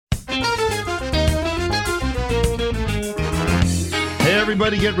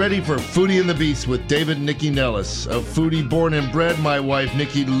everybody, get ready for Foodie and the Beast with David and Nycci Nellis. A foodie born and bred, my wife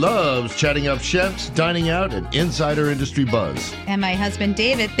Nycci loves chatting up chefs, dining out, and insider industry buzz. And my husband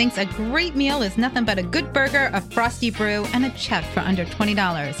David thinks a great meal is nothing but a good burger, a frosty brew, and a check for under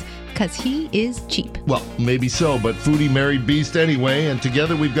 $20. Because he is cheap. Well, maybe so, but foodie married beast anyway, and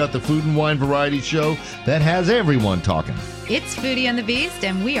together we've got the food and wine variety show that has everyone talking. It's Foodie and the Beast,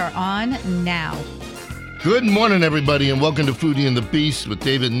 and we are on now. Good morning, everybody, and welcome to Foodie and the Beast with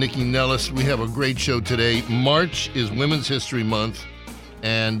David and Nycci Nellis. We have a great show today. March is Women's History Month,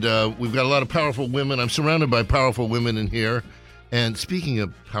 and we've got a lot of powerful women. I'm surrounded by powerful women in here. And speaking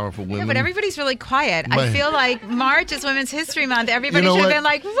of powerful women... Yeah, but everybody's really quiet. I feel like March is Women's History Month. Everybody should have been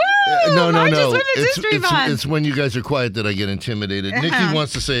like, woo! March is Women's History Month. It's when you guys are quiet that I get intimidated. Nycci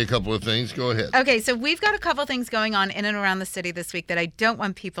wants to say a couple of things. Go ahead. Okay, so we've got a couple things going on in and around the city this week that I don't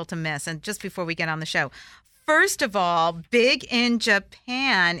want people to miss. And just before we get on the show... First of all, big in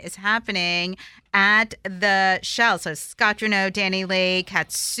Japan is happening at the Shell. So Scott Renaud, Danny Lee,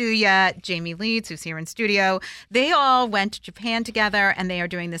 Katsuya, Jamie Leeds, who's here in studio, they all went to Japan together, and they are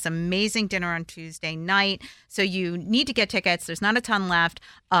doing this amazing dinner on Tuesday night. So you need to get tickets. There's not a ton left.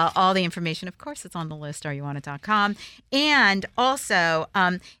 All the information, of course, is on the list, areyouwantit.com. And also,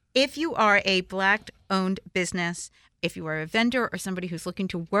 if you are a Black-owned business, if you are a vendor or somebody who's looking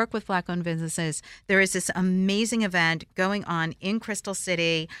to work with Black-owned businesses, there is this amazing event going on in Crystal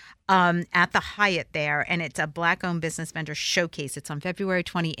City at the Hyatt there, and it's a Black-owned business vendor showcase. It's on February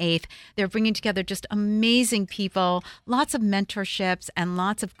 28th. They're bringing together just amazing people, lots of mentorships, and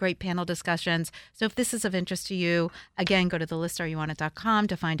lots of great panel discussions. So if this is of interest to you, again, go to thelistareyouwantit.com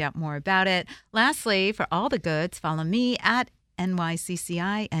to find out more about it. Lastly, for all the goods, follow me at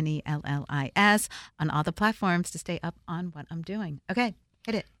NYCCI NELLIS on all the platforms to stay up on what I'm doing. Okay,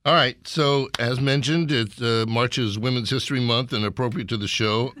 hit it. All right. So, as mentioned, it's March is Women's History Month, and appropriate to the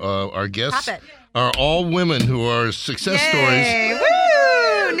show, our guests are all women who are success stories.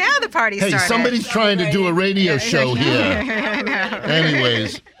 Woo! Now the party started. Hey, somebody's trying to do a radio show here.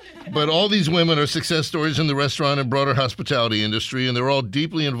 Anyways. But all these women are success stories in the restaurant and broader hospitality industry, and they're all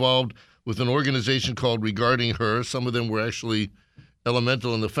deeply involved with an organization called Regarding Her. Some of them were actually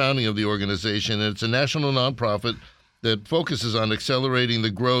elemental in the founding of the organization. And it's a national nonprofit that focuses on accelerating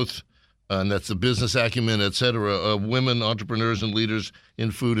the growth, and that's the business acumen, et cetera, of women entrepreneurs and leaders in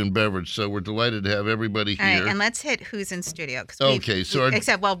food and beverage. So we're delighted to have everybody here. All right, and let's hit who's in studio.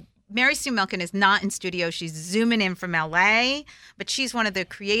 Mary Sue Milliken is not in studio. She's zooming in from L.A., but she's one of the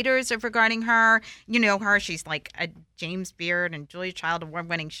creators of Regarding Her. You know her. She's like a James Beard and Julia Child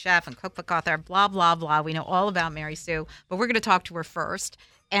award-winning chef and cookbook author, blah, blah, blah. We know all about Mary Sue, but we're going to talk to her first.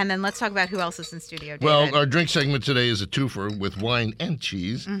 And then let's talk about who else is in studio, David. Well, our drink segment today is a twofer with wine and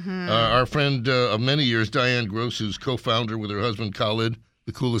cheese. Mm-hmm. Our friend of many years, Diane Gross, who's co-founder with her husband, Khalid,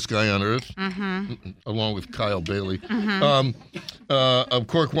 the coolest guy on earth, along with Kyle Bailey, of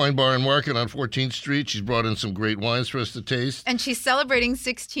Cork Wine Bar and Market on 14th Street. She's brought in some great wines for us to taste. And she's celebrating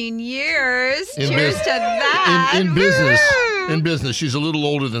 16 years. Cheers to that. In business. She's a little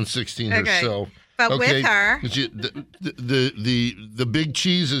older than 16 herself. But with her. The big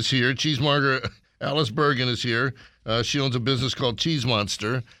cheese is here. Cheesemonger Alice Bergen is here. She owns a business called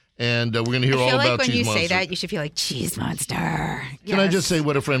Cheesemonster. And we're going to hear all about Cheesemonster. I feel like when you say that, you should feel like Cheesemonster. Can I just say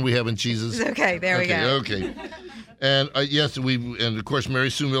what a friend we have in cheeses? Okay, there we go. Okay. And and of course,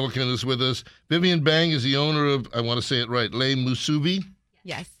 Mary Sue Milliken is with us. Vivien Bang is the owner of, I want to say it right, Lei Musubi.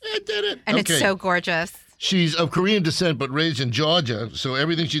 Yes. I did it. And it's so gorgeous. She's of Korean descent, but raised in Georgia. So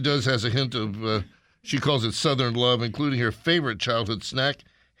everything she does has a hint of, she calls it Southern love, including her favorite childhood snack,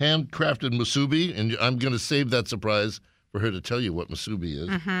 handcrafted musubi. And I'm going to save that surprise for her to tell you what musubi is.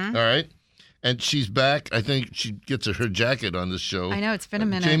 Mm-hmm. All right? And she's back. I think she gets her jacket on this show. I know, it's been a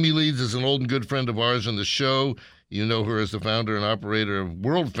minute. Jamie Leeds is an old and good friend of ours on the show. You know her as the founder and operator of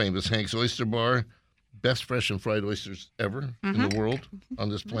world-famous Hank's Oyster Bar. Best fresh and fried oysters ever in the world on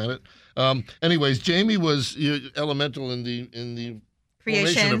this planet. Anyways, Jamie was elemental in the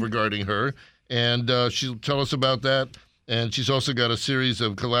formation of Regarding Her. And she'll tell us about that. And she's also got a series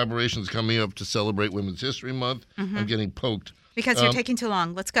of collaborations coming up to celebrate Women's History Month. I'm getting poked. Because you're taking too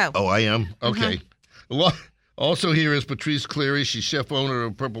long. Let's go. Oh, I am? Okay. Also here is Patrice Cleary. She's chef owner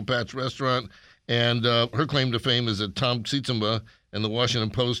of Purple Patch Restaurant. And her claim to fame is that Tom Sietsma and the Washington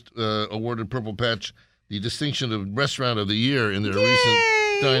Post awarded Purple Patch the distinction of Restaurant of the Year in their recent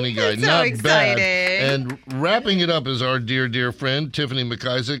dining guide. So Not exciting. bad. And wrapping it up is our dear, dear friend, Tiffany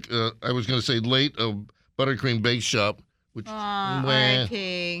McIsaac. I was going to say late of Buttercream Bake Shop, which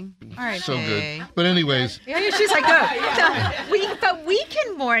R.I.P. so good. But anyways, she's like, but we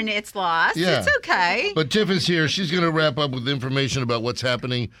can mourn its loss. Yeah. It's okay. But Tiff is here. She's going to wrap up with information about what's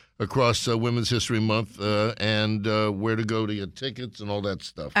happening across Women's History Month and where to go to get tickets and all that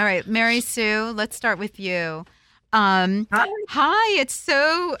stuff. All right, Mary Sue, let's start with you. Hi. It's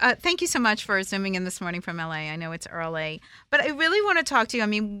so, thank you so much for Zooming in this morning from LA. I know it's early, but I really want to talk to you. I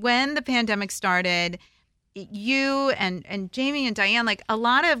mean, when the pandemic started, you and Jamie and Diane, like a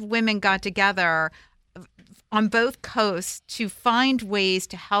lot of women got together on both coasts to find ways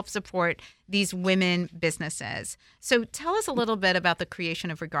to help support these women businesses. So tell us a little bit about the creation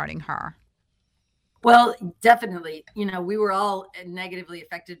of Regarding Her. Well, definitely. We were all negatively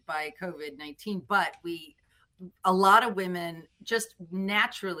affected by COVID-19, but a lot of women just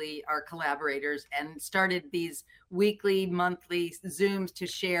naturally are collaborators and started these weekly, monthly Zooms to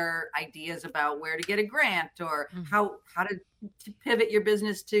share ideas about where to get a grant or how to pivot your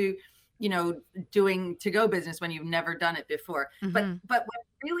business to, doing to-go business when you've never done it before. But what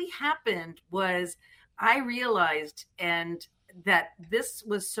really happened was I realized that this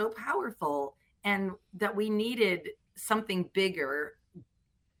was so powerful and that we needed something bigger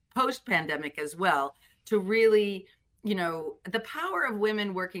post-pandemic as well, to really, the power of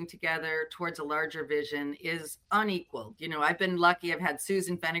women working together towards a larger vision is unequaled. I've been lucky. I've had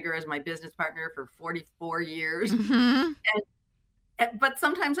Susan Feniger as my business partner for 44 years. But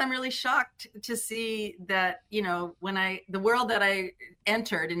sometimes I'm really shocked to see that, the world that I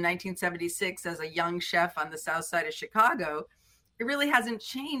entered in 1976 as a young chef on the south side of Chicago, it really hasn't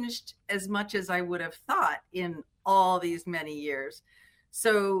changed as much as I would have thought in all these many years.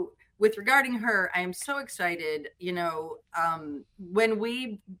 So with Regarding Her, I am so excited. When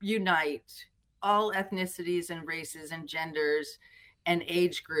we unite all ethnicities and races and genders and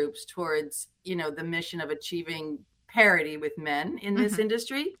age groups towards, the mission of achieving parity with men in this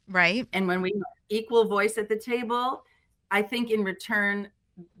industry. Right. And when we have equal voice at the table, I think in return,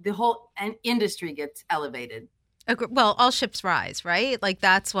 the whole industry gets elevated. Well, all ships rise, right? Like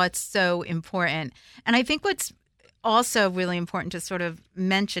that's what's so important. And I think what's also really important to sort of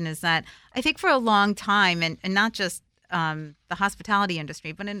mention is that I think for a long time, and not just the hospitality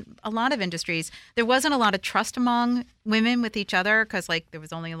industry, but in a lot of industries, there wasn't a lot of trust among women with each other because like there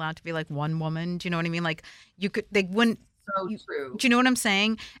was only allowed to be like one woman. Do you know what I mean? Like they wouldn't. So true. Do you know what I'm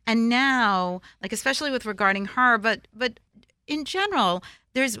saying? And now, like especially with Regarding Her, but in general,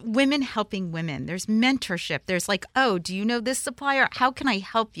 there's women helping women. There's mentorship. There's like, oh, do you know this supplier? How can I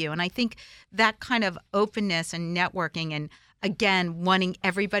help you? And I think that kind of openness and networking and, again, wanting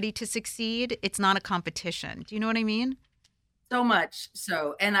everybody to succeed, it's not a competition. Do you know what I mean? So much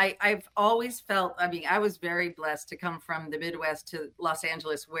so. And I've always felt, I was very blessed to come from the Midwest to Los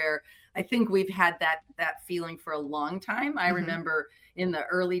Angeles, where I think we've had that feeling for a long time. I remember in the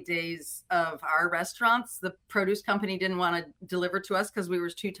early days of our restaurants, the produce company didn't want to deliver to us because we were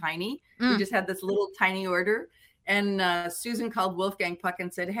too tiny. We just had this little tiny order. And Susan called Wolfgang Puck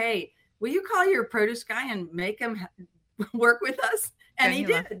and said, hey, will you call your produce guy and make him work with us? And he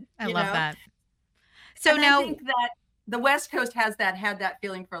did. I love that. So now I think that the West Coast had that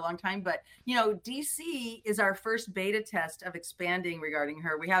feeling for a long time. But, D.C. is our first beta test of expanding Regarding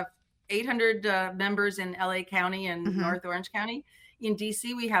Her. We have 800 members in LA County and North Orange County. In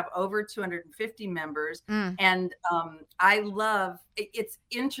DC, we have over 250 members. And it's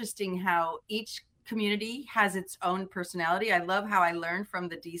interesting how each community has its own personality. I love how I learned from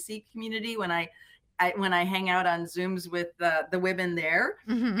the DC community when I hang out on Zooms with the women there,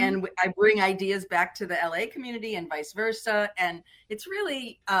 and I bring ideas back to the LA community and vice versa. And it's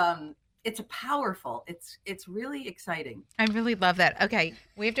really, it's really exciting. I really love that. Okay,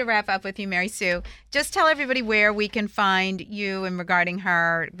 we have to wrap up with you, Mary Sue. Just tell everybody where we can find you and Regarding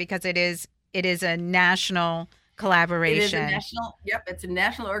Her, because it is a national collaboration. It's a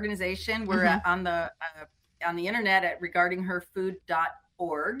national organization. We're on the internet at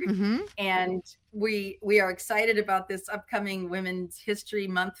regardingherfood.org. And we are excited about this upcoming Women's History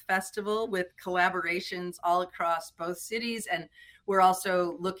Month festival with collaborations all across both cities. And we're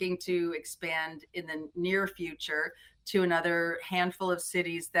also looking to expand in the near future to another handful of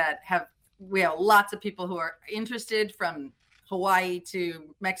cities we have lots of people who are interested, from Hawaii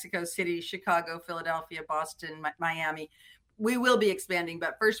to Mexico City, Chicago, Philadelphia, Boston, Miami. We will be expanding,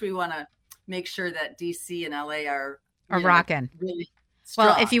 but first we want to make sure that DC and LA are rocking. Really strong.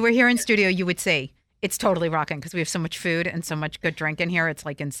 Well, if you were here in studio, you would see it's totally rocking because we have so much food and so much good drink in here. It's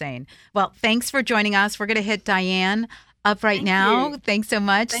like insane. Well, thanks for joining us. We're going to hit Diane up right now. Thanks so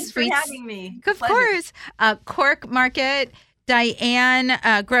much. Thanks for having me. Of course. Cork Market, Diane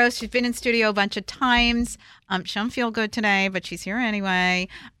Gross. She's been in studio a bunch of times. She don't feel good today, but she's here anyway.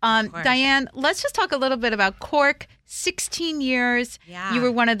 Diane, let's just talk a little bit about Cork. 16 years. Yeah. You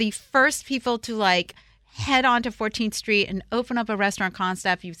were one of the first people to head on to 14th Street and open up a restaurant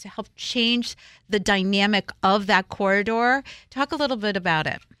concept. You've helped change the dynamic of that corridor. Talk a little bit about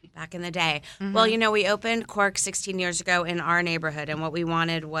it. Back in the day. Well, we opened Cork 16 years ago in our neighborhood, and what we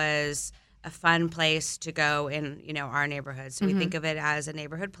wanted was a fun place to go in, our neighborhood. So we think of it as a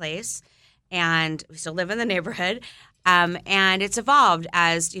neighborhood place, and we still live in the neighborhood. And it's evolved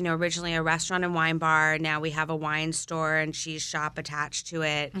as, originally a restaurant and wine bar. Now we have a wine store and cheese shop attached to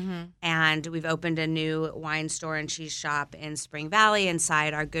it. And we've opened a new wine store and cheese shop in Spring Valley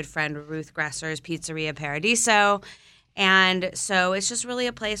inside our good friend Ruth Gresser's Pizzeria Paradiso. And so it's just really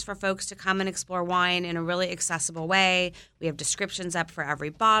a place for folks to come and explore wine in a really accessible way. We have descriptions up for every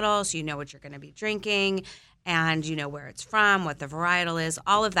bottle, so you know what you're going to be drinking, and you know where it's from, what the varietal is,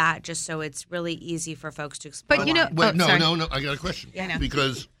 all of that, just so it's really easy for folks to explore. But wine. No, I got a question. Yeah, I know.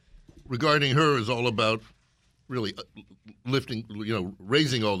 Because regarding her is all about really lifting,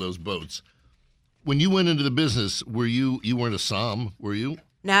 raising all those boats. When you went into the business, you weren't a somm, were you?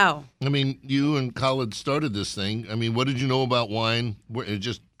 No. I mean, you and college started this thing. I mean, what did you know about wine?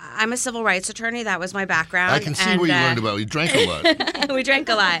 I'm a civil rights attorney. That was my background. I can see where you learned about it. You drank a lot. We drank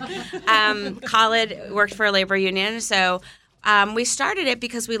a lot. Khaled worked for a labor union. So we started it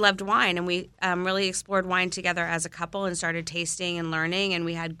because we loved wine, and we really explored wine together as a couple and started tasting and learning. And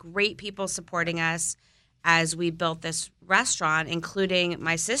we had great people supporting us as we built this restaurant, including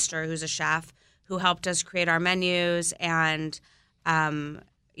my sister, who's a chef, who helped us create our menus, and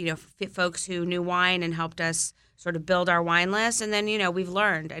folks who knew wine and helped us sort of build our wine list. And then, we've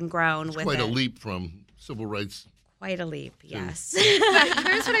learned and grown with it. Quite a leap from civil rights. Quite a leap, yes. But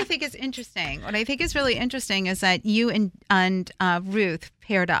here's what I think is interesting. What I think is really interesting is that you and Ruth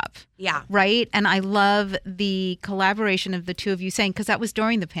paired up. Yeah. Right? And I love the collaboration of the two of you saying, because that was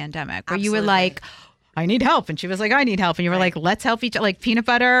during the pandemic, where you were Absolutely. like, I need help. And she was like, I need help. And you were like, let's help each other. Like peanut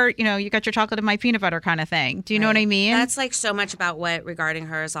butter, you got your chocolate in my peanut butter kind of thing. Do you know what I mean? That's so much about what Regarding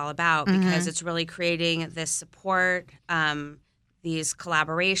Her is all about, because it's really creating this support, these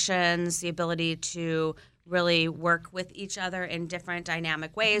collaborations, the ability to really work with each other in different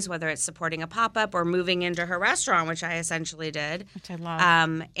dynamic ways, whether it's supporting a pop-up or moving into her restaurant, which I essentially did. Which I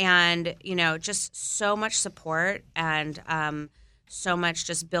love. And, just so much support and so much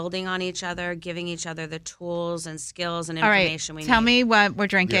just building on each other, giving each other the tools and skills and information we need. Tell me what we're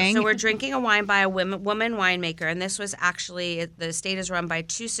drinking. So we're drinking a wine by a woman winemaker, and this was actually, the estate is run by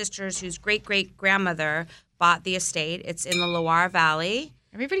two sisters whose great-great-grandmother bought the estate. It's in the Loire Valley.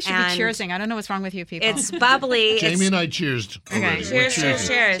 Everybody should be cheersing. I don't know what's wrong with you people. It's bubbly. Jamie and I cheersed. Okay.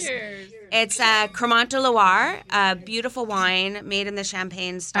 Cheers. It's Cremant de Loire, a beautiful wine made in the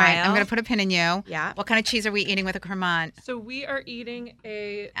Champagne style. All right, I'm going to put a pin in you. Yeah. What kind of cheese are we eating with a Cremant? So we are eating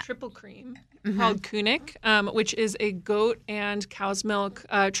a triple cream called Critic, which is a goat and cow's milk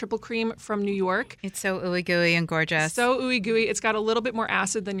triple cream from New York. It's so ooey gooey and gorgeous. So ooey gooey. It's got a little bit more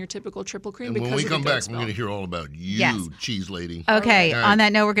acid than your typical triple cream. And because when we of come the back, goat's we're going to milk. hear all about you, Yes. cheese lady. Okay, All right. on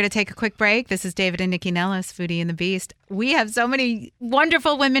that note, we're going to take a quick break. This is David and Nycci Nellis, Foodie and the Beast. We have so many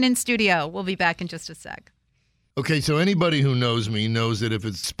wonderful women in studio. We'll be back in just a sec. Okay, so anybody who knows me knows that if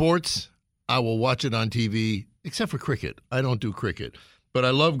it's sports, I will watch it on TV, except for cricket. I don't do cricket. But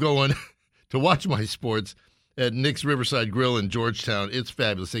I love going to watch my sports at Nick's Riverside Grill in Georgetown. It's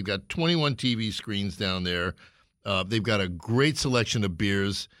fabulous. They've got 21 TV screens down there. They've got a great selection of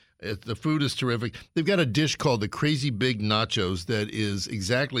beers. The food is terrific. They've got a dish called the Crazy Big Nachos that is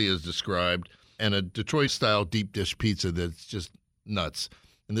exactly as described, and a Detroit-style deep dish pizza that's just nuts.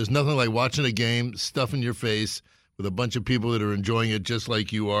 And there's nothing like watching a game, stuff in your face, with a bunch of people that are enjoying it just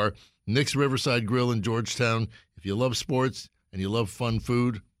like you are. Nick's Riverside Grill in Georgetown. If you love sports and you love fun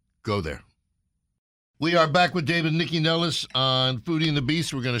food, go there. We are back with David and Nycci Nellis on Foodie and the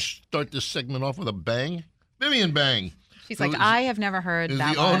Beast. We're going to start this segment off with a bang. Vivien Bang. She's like, I have never heard Is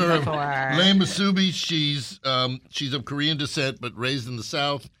that the one owner before. of Lei Musubi. She's of Korean descent but raised in the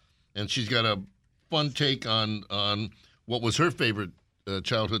South, and she's got a fun take on what was her favorite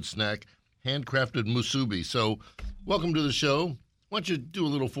childhood snack, handcrafted musubi. So, welcome to the show. Why don't you do a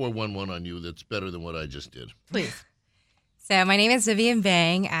little 411 on you that's better than what I just did? Please. So my name is Vivien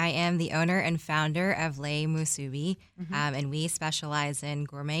Bang. I am the owner and founder of Lei Musubi, and we specialize in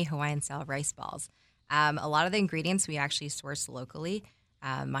gourmet Hawaiian-style rice balls. A lot of the ingredients we actually source locally,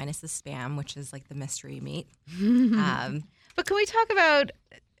 minus the Spam, which is like the mystery meat. But can we talk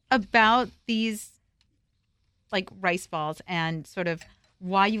about these like rice balls and sort of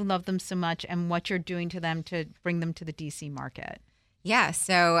why you love them so much and what you're doing to them to bring them to the D.C. market. Yeah,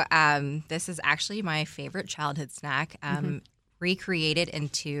 so this is actually my favorite childhood snack, recreated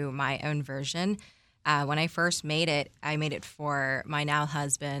into my own version. When I first made it, I made it for my now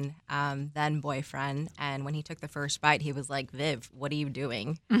husband, then boyfriend. And when he took the first bite, he was like, "Viv, what are you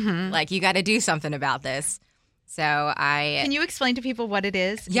doing? Like, you got to do something about this." So Can you explain to people what it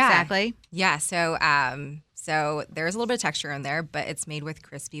is exactly? Yeah. So there's a little bit of texture in there, but it's made with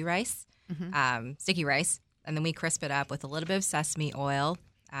crispy rice, sticky rice. And then we crisp it up with a little bit of sesame oil,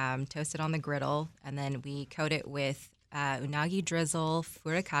 toast it on the griddle, and then we coat it with unagi drizzle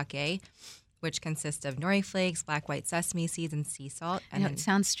furikake, which consists of nori flakes, black white sesame seeds, and sea salt. And it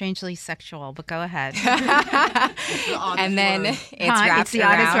sounds strangely sexual, but go ahead. And then it's wrapped it's the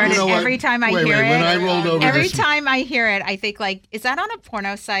oddest word. You know every time I hear it, when I rolled over every time I hear it, I think, like, is that on a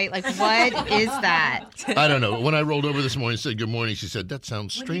porno site? Like, what is that? I don't know. When I rolled over this morning and said good morning, she said, that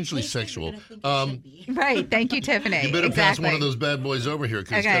sounds strangely sexual. Right. Thank you, Tiffany. You better pass one of those bad boys over here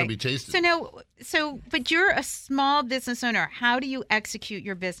because it's got to be tasted. But you're a small business owner. How do you execute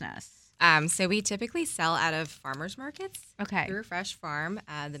your business? So we typically sell out of farmers markets through a fresh farm.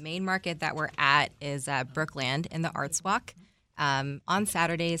 The main market that we're at is Brookland in the Arts Walk on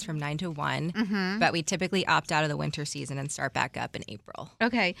Saturdays from 9 to 1. But we typically opt out of the winter season and start back up in April.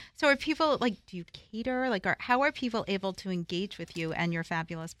 Okay. So are people, like, do you cater? Like, how are people able to engage with you and your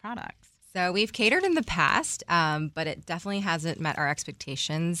fabulous products? So we've catered in the past, but it definitely hasn't met our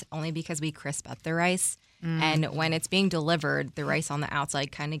expectations only because we crisp up the rice. And when it's being delivered, the rice on the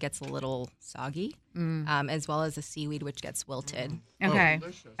outside kind of gets a little soggy, as well as the seaweed, which gets wilted. Okay.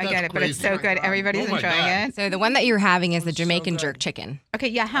 I get it, but it's so good. Everybody's enjoying it. So the one that you're having is the Jamaican jerk chicken. Okay,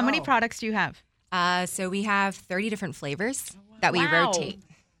 yeah. How many products do you have? So we have 30 different flavors that we rotate.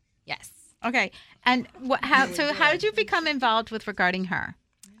 Yes. Okay. And how did you become involved with Regarding Her?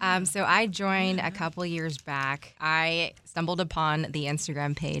 So I joined a couple years back. I stumbled upon the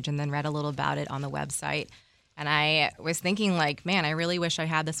Instagram page and then read a little about it on the website. And I was thinking, like, man, I really wish I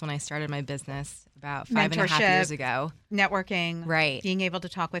had this when I started my business about 5.5 years ago. Networking. Right. Being able to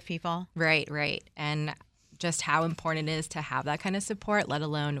talk with people. Right. And just how important it is to have that kind of support, let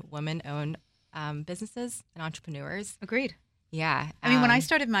alone women-owned businesses and entrepreneurs. Agreed. Yeah. I mean, when I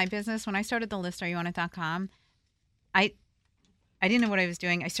started my business, when I started thelist.com, I didn't know what I was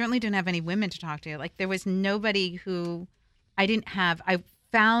doing. I certainly didn't have any women to talk to. Like, there was nobody who I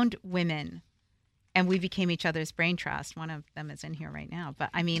found women, and we became each other's brain trust. One of them is in here right now. But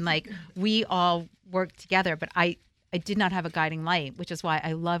I mean, like, we all worked together, but I did not have a guiding light, which is why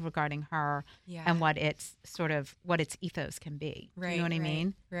I love Regarding Her and what its ethos can be. Right, you know what I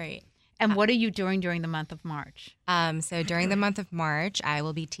mean? Right. And what are you doing during the month of March? So during the month of March, I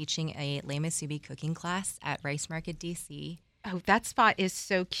will be teaching a Lei Musubi cooking class at Rice Market, D.C. Oh, that spot is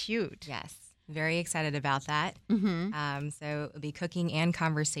so cute. Yes. Very excited about that. So it'll be cooking and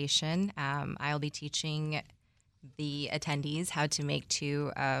conversation. I'll be teaching the attendees how to make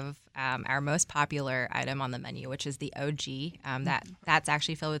two of our most popular item on the menu, which is the OG. That's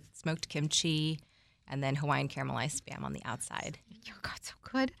actually filled with smoked kimchi and then Hawaiian caramelized spam on the outside. Oh, God, so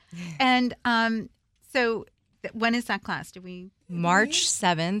good. And so when is that class? March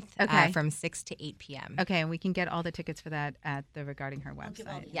 7th from 6 to 8 p.m. Okay, and we can get all the tickets for that at the Regarding Her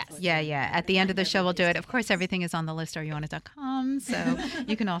website. Yes. Yeah. At the end of the show, we'll do it. Of course, everything is on the list.com, so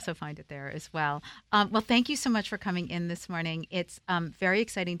you can also find it there as well. Well, thank you so much for coming in this morning. It's very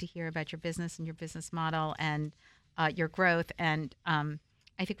exciting to hear about your business and your business model and your growth. And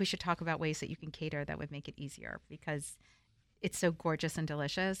I think we should talk about ways that you can cater that would make it easier because it's so gorgeous and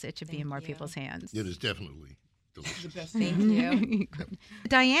delicious. It should be in more people's hands. It is definitely delicious. The best. Thank you.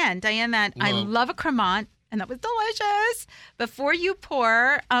 Diane, I love a cremant, and that was delicious. Before you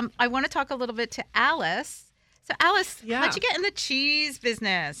pour, I want to talk a little bit to Alice. So, Alice, how'd you get in the cheese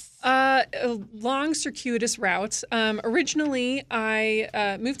business? A long, circuitous route. Originally,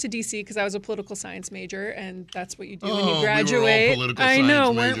 I moved to D.C. because I was a political science major, and that's what you do when you graduate. We were all political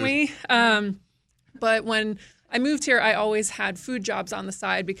science weren't majors. we? But when I moved here, I always had food jobs on the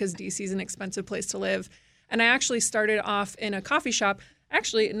side because D.C. is an expensive place to live. And I actually started off in a coffee shop,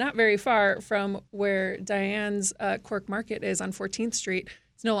 actually not very far from where Diane's Cork Market is on 14th Street.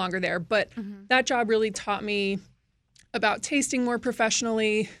 It's no longer there. But that job really taught me about tasting more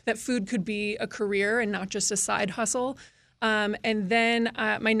professionally, that food could be a career and not just a side hustle. And then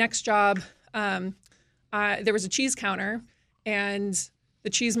my next job, there was a cheese counter, and the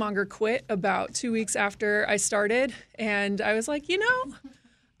cheesemonger quit about 2 weeks after I started. And I was like,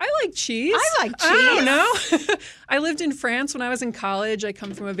 I like cheese. I like cheese. I don't know. I lived in France when I was in college. I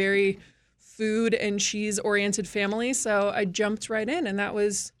come from a very food and cheese oriented family. So I jumped right in, and that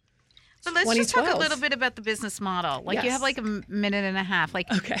was. But let's just talk a little bit about the business model. Like, you have like a minute and a half. Like,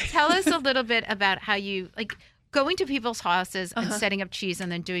 tell us a little bit about how you, like, going to people's houses and setting up cheese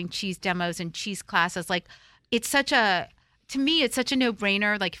and then doing cheese demos and cheese classes. Like, it's such a, to me, it's such a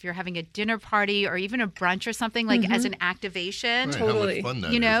no-brainer. Like, if you're having a dinner party or even a brunch or something, like as an activation. Right, totally. how much fun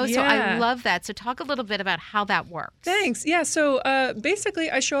that you know, is. so I love that. So talk a little bit about how that works. Thanks. Yeah. So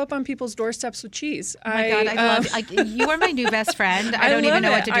basically, I show up on people's doorsteps with cheese. Oh my God, I love you are my new best friend. I don't even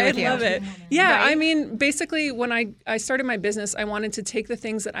know what to do with you. I love it. Yeah. Right? I mean, basically, when I started my business, I wanted to take the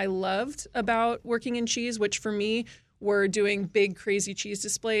things that I loved about working in cheese, which for me were doing big, crazy cheese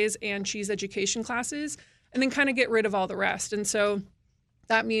displays and cheese education classes, and then kind of get rid of all the rest. And so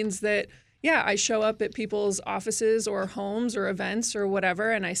that means that, yeah, I show up at people's offices or homes or events or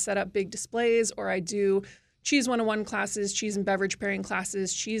whatever, and I set up big displays, or I do cheese 101 classes, cheese and beverage pairing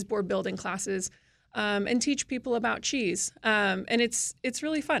classes, cheese board building classes, and teach people about cheese. And it's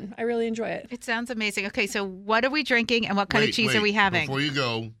really fun. I really enjoy it. It sounds amazing. Okay, so what are we drinking and what kind of cheese are we having? Before you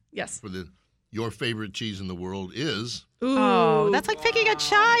go, yes, for your favorite cheese in the world is? Ooh. Oh, that's like picking a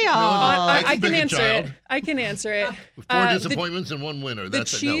child. I can answer it. I can answer it. 4 disappointments and 1 winner.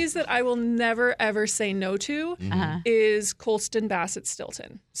 That's the cheese that I will never, ever say no to is Colston Bassett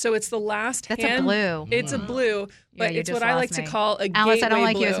Stilton. So it's the last That's a blue. It's a blue, but it's what I like to call a gateway Alice, I don't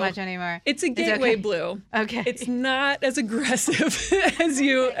like blue. you as much anymore. It's a gateway blue. Okay. It's not as aggressive as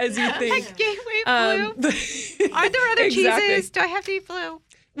you think. A gateway blue? Are there other cheeses? Do I have to eat blue?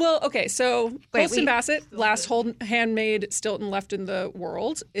 Well, okay, so Colston Bassett, last handmade Stilton left in the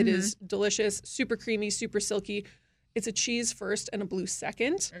world. It is delicious, super creamy, super silky. It's a cheese first and a blue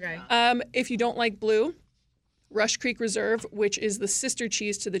second. Okay. If you don't like blue, Rush Creek Reserve, which is the sister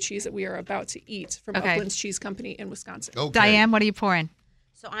cheese to the cheese that we are about to eat from Upland's Cheese Company in Wisconsin. Okay. Diane, what are you pouring?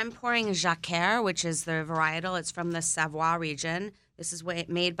 So I'm pouring Jacquer, which is the varietal. It's from the Savoie region. This is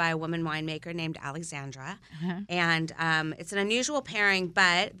made by a woman winemaker named Alexandra, and it's an unusual pairing.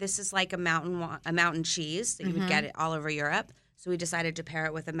 But this is like a mountain cheese that you would get it all over Europe. So we decided to pair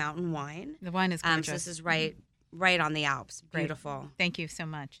it with a mountain wine. The wine is gorgeous. So this is right on the Alps. Beautiful. Great. Thank you so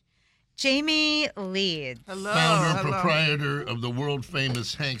much, Jamie Leeds. Hello, founder, proprietor of the world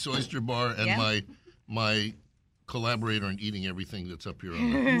famous Hank's Oyster Bar, and my collaborator in eating everything that's up here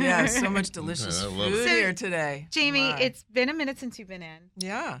on the Yeah, so much delicious food here today. Jamie, it's been a minute since you've been in.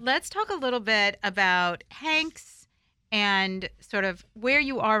 Yeah. Let's talk a little bit about Hank's and sort of where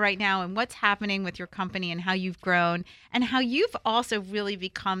you are right now and what's happening with your company and how you've grown and how you've also really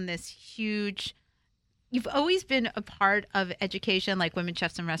become this huge. You've always been a part of education, like Women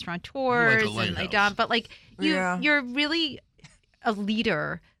Chefs and Restaurateurs, but like you're really a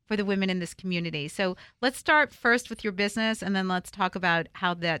leader for the women in this community. So let's start first with your business, and then let's talk about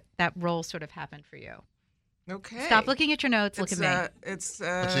how that role sort of happened for you. Okay. Stop looking at your notes. Look at me. See,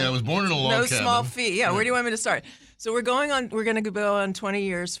 I was born in a log cabin. No small feat. Yeah. Where do you want me to start? So we're going to go on 20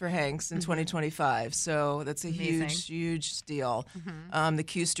 years for Hank's in 2025. So that's a huge deal. The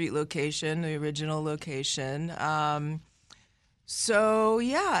Q Street location, the original location. So,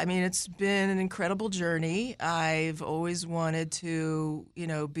 yeah, I mean, it's been an incredible journey. I've always wanted to,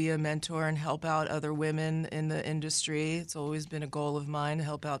 be a mentor and help out other women in the industry. It's always been a goal of mine to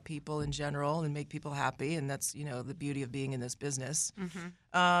help out people in general and make people happy. And that's, the beauty of being in this business.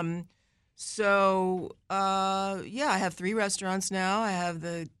 I have 3 restaurants now. I have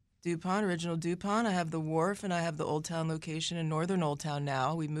the original DuPont. I have the Wharf, and I have the Old Town location in Northern Old Town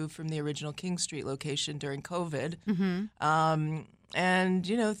now. We moved from the original King Street location during COVID. And,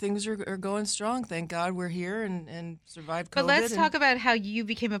 things are going strong. Thank God we're here and survived COVID. But let's talk about how you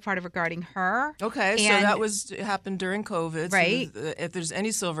became a part of Regarding Her. Okay, so that happened during COVID. Right. So if there's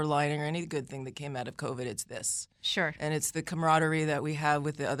any silver lining or any good thing that came out of COVID, it's this. Sure. And it's the camaraderie that we have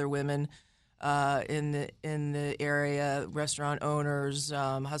with the other women in the area, restaurant owners,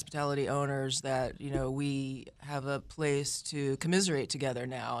 hospitality owners, that we have a place to commiserate together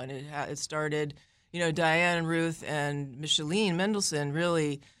now, and it started. Diane and Ruth and Micheline Mendelsohn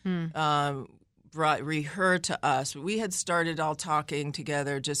really brought her to us. We had started all talking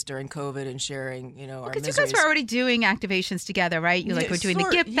together just during COVID and sharing, our miseries. Because you guys were already doing activations together, right? You were doing the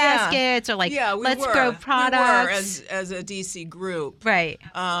gift baskets or let's grow products. We were as a DC group. Right.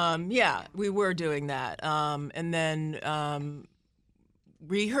 We were doing that. And then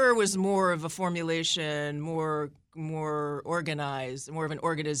Her was more of a formulation, more organized, more of an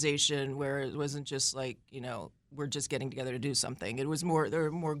organization where it wasn't just like, we're just getting together to do something. It was there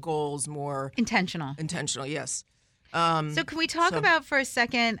were more goals, more intentional, yes. So can we talk about for a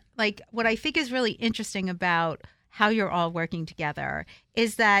second, like what I think is really interesting about how you're all working together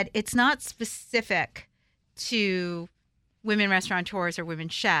is that it's not specific to women restaurateurs or women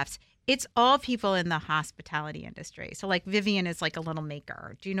chefs. It's all people in the hospitality industry. So like Vivien is like a little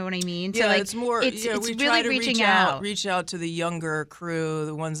maker. Do you know what I mean? Yeah, so like, it's more. It's we really try to reaching out. Reach out to the younger crew,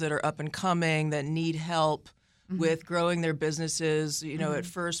 the ones that are up and coming, that need help with growing their businesses. You know, at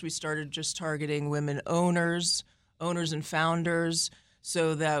first we started just targeting women owners and founders,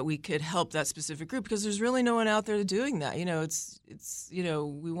 so that we could help that specific group, because there's really no one out there doing that. You know, it's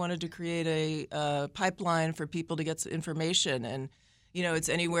we wanted to create a pipeline for people to get information, and it's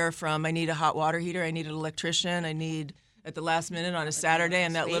anywhere from I need a hot water heater, I need an electrician, I need at the last minute on a Saturday,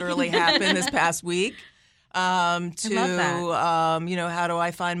 and that literally happened this past week. To how do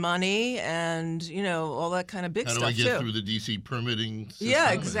I find money, and all that kind of big stuff too. How do I get through the D.C. permitting system?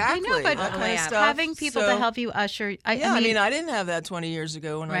 Yeah, exactly. I know, but that kind of stuff. having people to help you usher. I mean, I didn't have that 20 years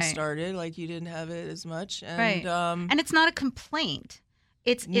ago when I started. Like, you didn't have it as much, and and it's not a complaint.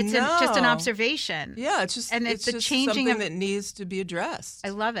 It's just an observation. Yeah, it's just it's just changing something that needs to be addressed.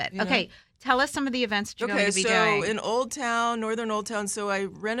 I love it. Okay. Tell us some of the events that you're going to be doing. So in Old Town, Northern Old Town, so I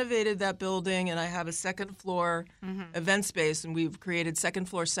renovated that building, and I have a second floor event space, and we've created second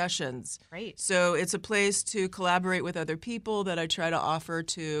floor sessions. Great. So it's a place to collaborate with other people that I try to offer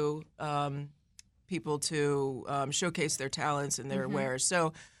to people to showcase their talents and their wares.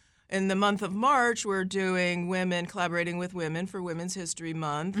 So in the month of March, we're doing collaborating with women for Women's History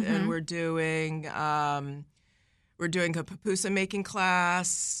Month, and we're doing a pupusa making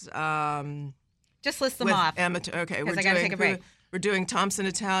class. Just list them off. Okay, because I got to take a break. We're doing Thompson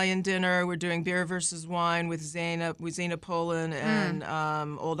Italian dinner. We're doing Beer versus Wine with Zena Poland and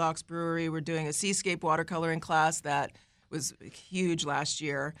Old Ox Brewery. We're doing a Seascape watercoloring class that was huge last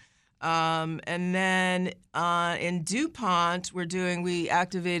year. And then in DuPont, we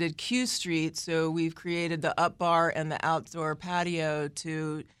activated Q Street, so we've created the up bar and the outdoor patio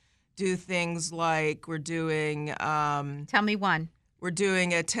to do things like we're doing. Tell me one. We're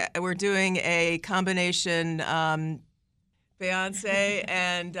doing a combination Beyonce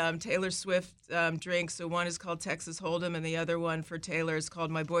and Taylor Swift drinks. So one is called Texas Hold'em, and the other one for Taylor is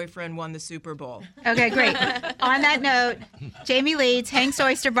called My Boyfriend Won the Super Bowl. Okay, great. On that note, Jamie Leeds, Hank's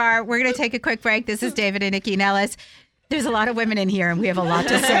Oyster Bar. We're going to take a quick break. This is David and Nycci Nellis. There's a lot of women in here, and we have a lot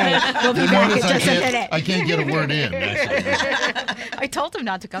to say. We'll be back in just a minute. I can't get a word in. I told him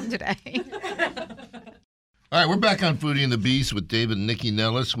not to come today. All right, we're back on Foodie and the Beast with David and Nycci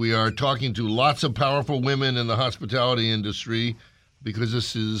Nellis. We are talking to lots of powerful women in the hospitality industry because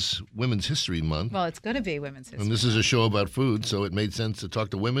this is Women's History Month. Well, it's going to be Women's History Month. And this is a show about food, so it made sense to talk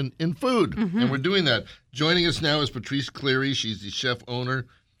to women in food. And we're doing that. Joining us now is Patrice Cleary. She's the chef owner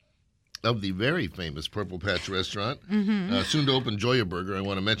of the very famous Purple Patch restaurant, soon to open Joia Burger. I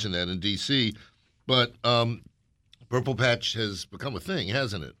want to mention that in D.C. But Purple Patch has become a thing,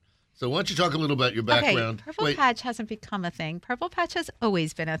 hasn't it? So why don't you talk a little about your background? Okay, Purple Patch hasn't become a thing. Purple Patch has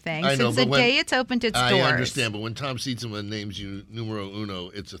always been a thing. I know, since the day it's opened its doors. I understand, but when Tom Sietsma names you numero uno,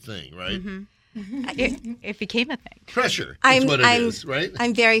 it's a thing, right? It became a thing. Pressure is what it is, right?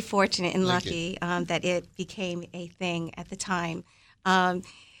 I'm very fortunate and lucky that it became a thing at the time.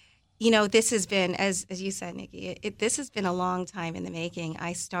 This has been, as you said, Nycci, this has been a long time in the making.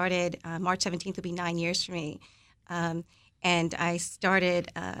 I started, March 17th will be 9 years for me. And I started,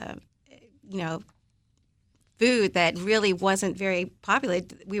 food that really wasn't very popular.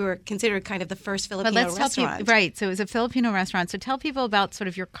 We were considered kind of the first Filipino restaurant. Right, so it was a Filipino restaurant. So tell people about sort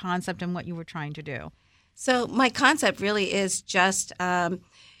of your concept and what you were trying to do. So my concept really is just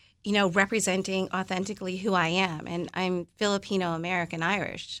representing authentically who I am. And I'm Filipino, American,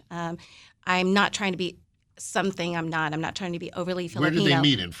 Irish. I'm not trying to be something I'm not. I'm not trying to be overly Filipino. Where did they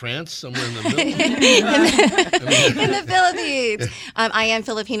meet? In France? Somewhere in the middle? in the Philippines. I am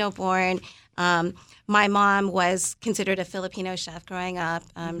Filipino born. My mom was considered a Filipino chef growing up.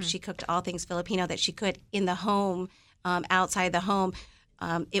 She cooked all things Filipino that she could in the home, outside the home.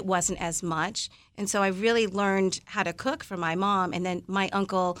 It wasn't as much. And so I really learned how to cook from my mom. And then my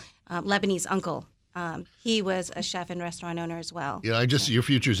uncle, Lebanese uncle, he was a chef and restaurant owner as well. Yeah, your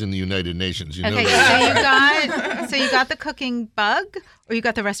future's in the United Nations. You know okay, that. so you got the cooking bug or you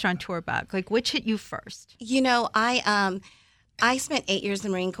got the restaurateur bug? Like, which hit you first? I spent 8 years in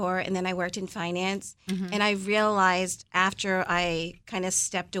the Marine Corps, and then I worked in finance. And I realized after I kind of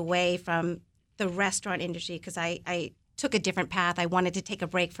stepped away from the restaurant industry, because I took a different path. I wanted to take a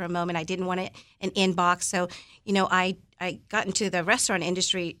break for a moment. I didn't want an inbox. So, I got into the restaurant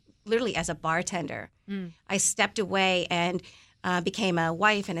industry literally as a bartender. I stepped away and became a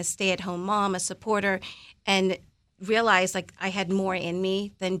wife and a stay-at-home mom, a supporter. And realized like I had more in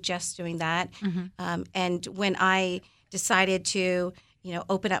me than just doing that. And when I decided to,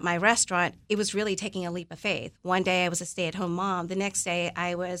 open up my restaurant, it was really taking a leap of faith. One day I was a stay-at-home mom. The next day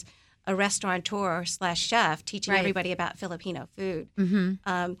I was a restaurateur/chef teaching everybody about Filipino food.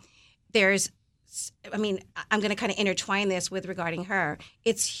 I'm going to kind of intertwine this with regarding her.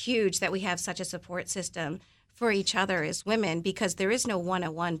 It's huge that we have such a support system for each other as women because there is no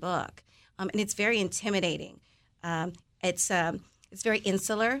one-on-one book. And it's very intimidating. It's very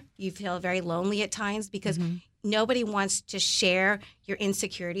insular. You feel very lonely at times because nobody wants to share your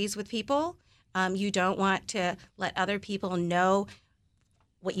insecurities with people. You don't want to let other people know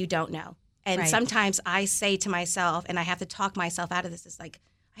what you don't know. And sometimes I say to myself, and I have to talk myself out of this, it's like,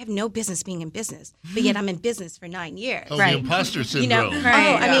 I have no business being in business, but yet I'm in business for 9 years. Oh, the imposter syndrome.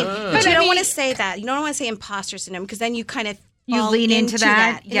 But you don't want to say that. You don't want to say imposter syndrome because then you kind of you lean into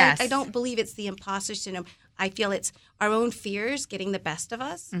that. And yes. I don't believe it's the imposter syndrome. I feel it's our own fears getting the best of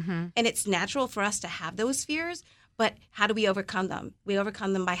us. And it's natural for us to have those fears, but how do we overcome them? We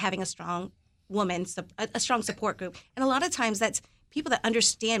overcome them by having a strong woman, a strong support group. And a lot of times that's people that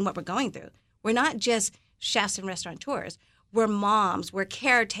understand what we're going through. We're not just chefs and restaurateurs. We're moms, we're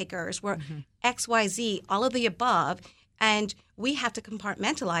caretakers, we're XYZ, all of the above, and we have to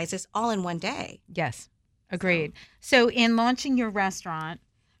compartmentalize this all in one day. Yes, agreed. So in launching your restaurant,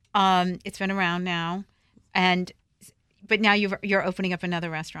 it's been around now, but now you're opening up another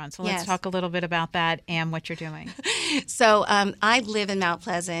restaurant. So let's talk a little bit about that and what you're doing. So I live in Mount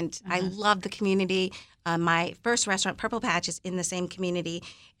Pleasant. I love the community. My first restaurant, Purple Patch, is in the same community,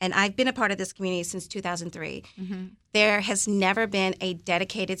 and I've been a part of this community since 2003. There has never been a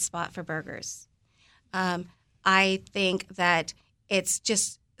dedicated spot for burgers. I think that it's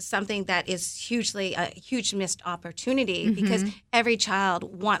just something that is a huge missed opportunity because every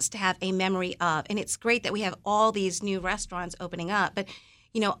child wants to have a memory of, and it's great that we have all these new restaurants opening up. But,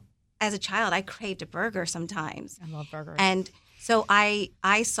 as a child, I craved a burger sometimes. I love burgers. And so I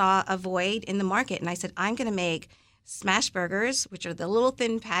saw a void in the market, and I said, I'm going to make smash burgers, which are the little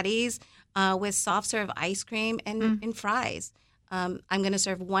thin patties with soft serve ice cream and fries. I'm going to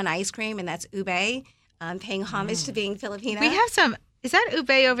serve one ice cream, and that's ube. I'm paying homage to being Filipino. We have some. Is that ube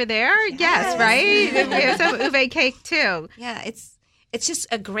over there? Yes, right? We have some ube cake too. Yeah, it's just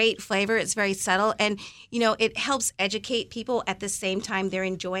a great flavor. It's very subtle, and it helps educate people at the same time they're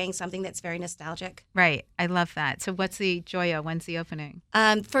enjoying something that's very nostalgic. Right, I love that. So what's the Joia? When's the opening?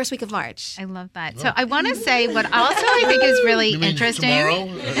 First week of March. I love that. So I want to say what also I think is really You mean interesting. tomorrow?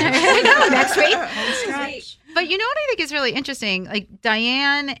 I know, next week. But you know what I think is really interesting? Like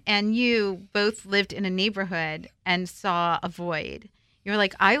Diane and you both lived in a neighborhood and saw a void. You're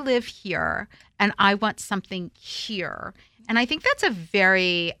like, I live here and I want something here. And I think that's a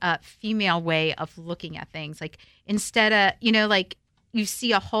very female way of looking at things. Like instead of, like you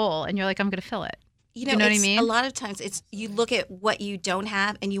see a hole and you're like, I'm going to fill it. You know what I mean? A lot of times it's you look at what you don't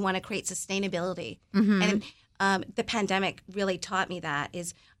have and you want to create sustainability. And the pandemic really taught me that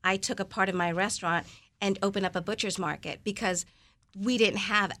is I took a part of my restaurant and opened up a butcher's market because we didn't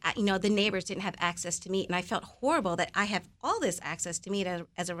have, the neighbors didn't have access to meat. And I felt horrible that I have all this access to meat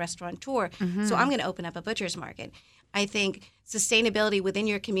as a restaurateur. So I'm going to open up a butcher's market. I think sustainability within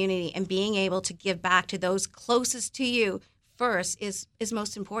your community and being able to give back to those closest to you first is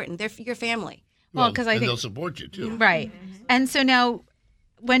most important. They're your family. Well, because I think they'll support you too. Right. And so now,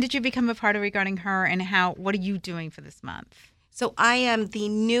 when did you become a part of Regarding Her, and what are you doing for this month? So I am the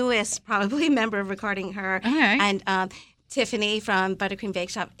newest probably member of Regarding Her. Okay. And Tiffany from Buttercream Bake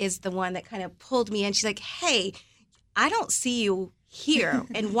Shop is the one that kind of pulled me in. She's like, hey, I don't see you here,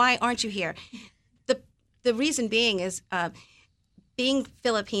 and why aren't you here? The reason being is being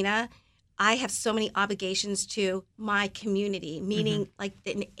Filipina, I have so many obligations to my community, meaning like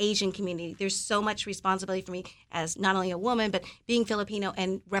the Asian community. There's so much responsibility for me as not only a woman, but being Filipino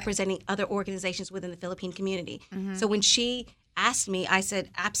and representing other organizations within the Philippine community. So when she asked me, I said,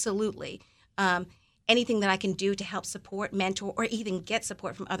 absolutely. Anything that I can do to help support, mentor, or even get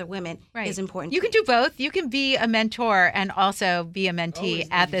support from other women is important. You can do both. You can be a mentor and also be a mentee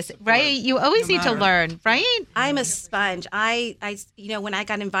at this, right? You always need to learn, right? I'm a sponge. I when I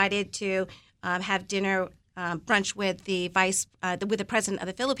got invited to have dinner brunch with the president of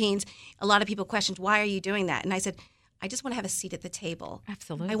the Philippines, a lot of people questioned, why are you doing that? And I said, I just want to have a seat at the table.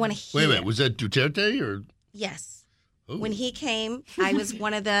 Absolutely. I want to hear. Wait a minute, was that Duterte or? Yes. Ooh. When he came, I was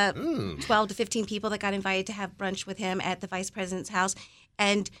one of the 12 to 15 people that got invited to have brunch with him at the vice president's house.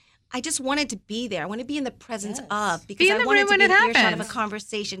 And I just wanted to be there. I want to be in the presence of, because I wanted to be in earshot of a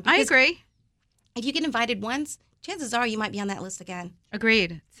conversation. I agree. If you get invited once, chances are you might be on that list again.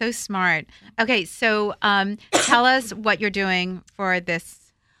 Agreed. So smart. Okay, so tell us what you're doing for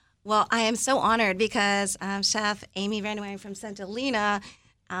this. Well, I am so honored because Chef Amy Vanderwang from Centelina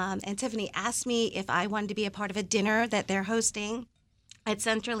and Tiffany asked me if I wanted to be a part of a dinner that they're hosting at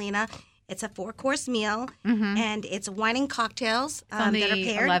Centralina. It's a 4-course meal, and it's wine and cocktails On the that are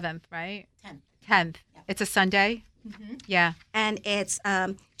paired. 11th, right? 10th. Yeah. It's a Sunday? Yeah. And it's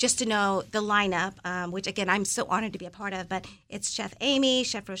just to know the lineup, which, again, I'm so honored to be a part of, but it's Chef Amy,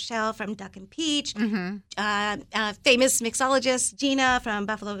 Chef Rochelle from Duck and Peach, famous mixologist Gina from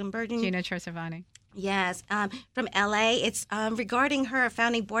Buffalo and Bergen. Gina Chersavani. Yes, from LA. It's regarding her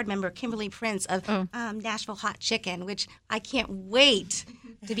founding board member, Kimberly Prince of Nashville Hot Chicken, which I can't wait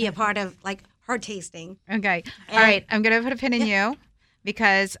to be a part of, like, her tasting. Okay. All right. I'm going to put a pin in you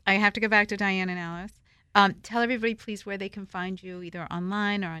because I have to go back to Diane and Alice. Tell everybody, please, where they can find you, either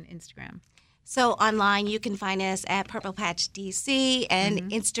online or on Instagram. So online, you can find us at Purple Patch DC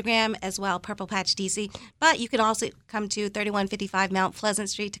and Instagram as well, Purple Patch DC. But you can also come to 3155 Mount Pleasant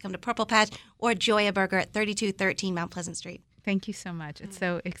Street to come to Purple Patch, or Joia Burger at 3213 Mount Pleasant Street. Thank you so much. It's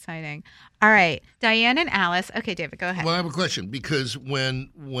so exciting. All right. Diane and Alice. Okay, David, go ahead. Well, I have a question, because when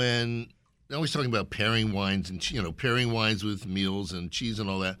they're always talking about pairing wines and, pairing wines with meals and cheese and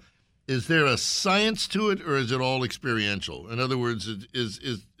all that, is there a science to it, or is it all experiential? In other words,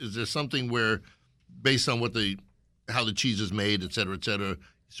 is there something where, based on how the cheese is made, et cetera, you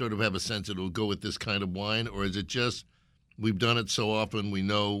sort of have a sense it'll go with this kind of wine, or is it just we've done it so often, we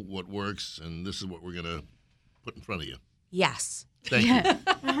know what works, and this is what we're going to put in front of you? Yes. Thank you.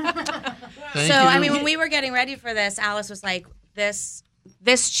 I mean, when we were getting ready for this, Alice was like, this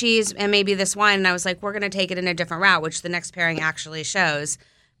cheese and maybe this wine, and I was like, we're going to take it in a different route, which the next pairing actually shows,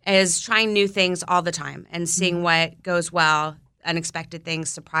 is trying new things all the time and seeing what goes well, unexpected things,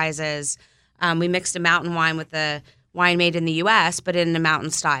 surprises. We mixed a mountain wine with a wine made in the U.S., but in a mountain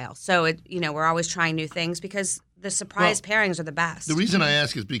style. So, we're always trying new things because the surprise pairings are the best. The reason I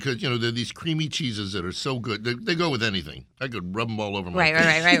ask is because, there are these creamy cheeses that are so good. They go with anything. I could rub them all over my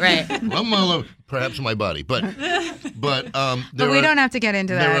face. Right. Rub them all over, perhaps my body. But we don't have to get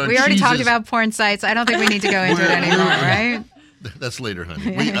into that. We already talked about porn sites. I don't think we need to go into it anymore, right? That's later,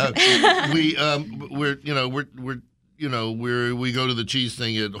 honey. We go to the cheese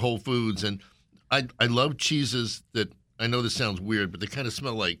thing at Whole Foods, and I love cheeses that, I know this sounds weird, but they kind of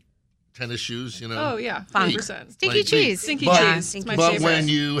smell like tennis shoes, Oh, yeah, 100%. Stinky cheese. Stinky cheese. It's my favorite. When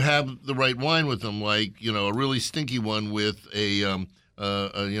you have the right wine with them, like, a really stinky one with a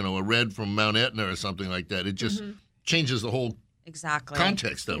red from Mount Etna or something like that, it just changes the whole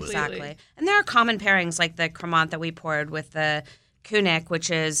context of it. Exactly. And there are common pairings like the Cremant that we poured with the Kunic, which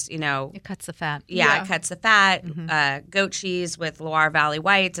is, it cuts the fat. Yeah, it cuts the fat. Goat cheese with Loire Valley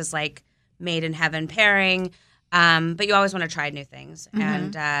Whites is like made in heaven pairing. But you always want to try new things.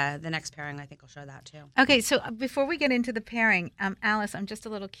 And the next pairing, I think, will show that too. Okay, so before we get into the pairing, Alice, I'm just a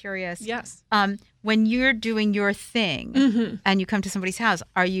little curious. Yes. When you're doing your thing and you come to somebody's house,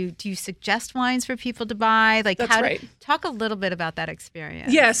 do you suggest wines for people to buy? Like, That's right. Talk a little bit about that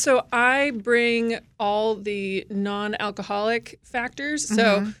experience. Yeah, so I bring all the non-alcoholic factors.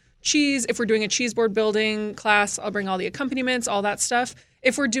 So cheese, if we're doing a cheese board building class, I'll bring all the accompaniments, all that stuff.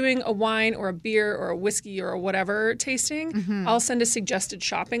 If we're doing a wine or a beer or a whiskey or a whatever tasting, I'll send a suggested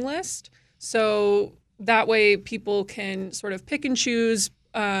shopping list. So that way people can sort of pick and choose,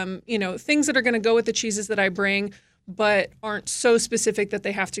 things that are going to go with the cheeses that I bring, but aren't so specific that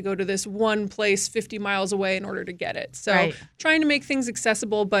they have to go to this one place 50 miles away in order to get it. So trying to make things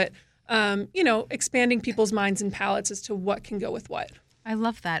accessible, but, expanding people's minds and palates as to what can go with what. I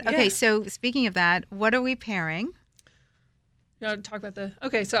love that. Okay, so speaking of that, what are we pairing? So I'll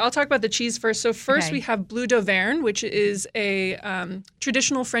talk about the cheese first. So first we have Bleu d'Auvergne, which is a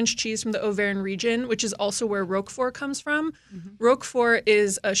traditional French cheese from the Auvergne region, which is also where Roquefort comes from. Roquefort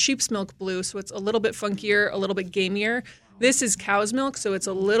is a sheep's milk blue, so it's a little bit funkier, a little bit gamier. This is cow's milk, so it's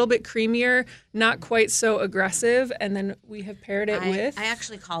a little bit creamier, not quite so aggressive. And then we have paired it with... I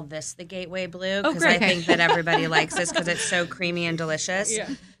actually call this the Gateway Blue because I think that everybody likes this because it's so creamy and delicious. Yeah.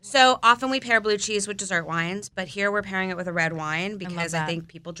 So often we pair blue cheese with dessert wines, but here we're pairing it with a red wine because I think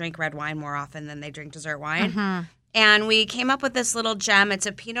people drink red wine more often than they drink dessert wine. And we came up with this little gem. It's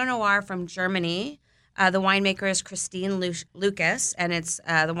a Pinot Noir from Germany. The winemaker is Christine Lucas, and it's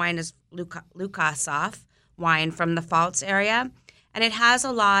the wine is Lukasov wine from the Pfalz area. And it has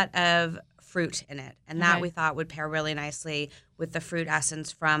a lot of fruit in it, and that we thought would pair really nicely with the fruit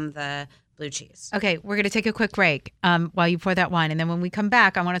essence from the blue cheese. Okay, we're going to take a quick break while you pour that wine. And then when we come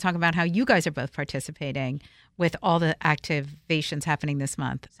back, I want to talk about how you guys are both participating with all the activations happening this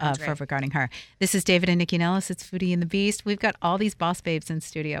month for Regarding Her. This is David and Nycci Nellis. It's Foodie and the Beast. We've got all these boss babes in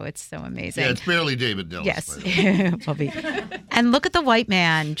studio. It's so amazing. Yeah, it's barely David Nellis. Yes. We'll be. And look at the white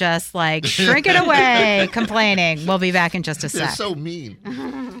man just like shrinking away, complaining. We'll be back in just a sec. They're so mean.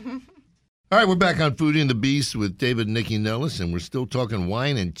 All right, we're back on Foodie and the Beast with David and Nycci Nellis, and we're still talking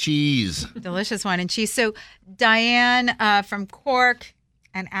wine and cheese. Delicious wine and cheese. So Diane from Cork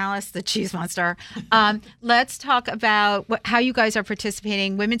and Alice, the Cheesemonster. Let's talk about how you guys are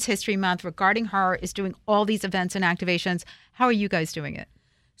participating. Women's History Month, Regarding Her, is doing all these events and activations. How are you guys doing it?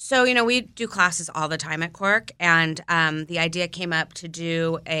 So, we do classes all the time at Cork, and the idea came up to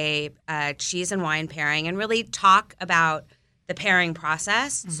do a cheese and wine pairing and really talk about the pairing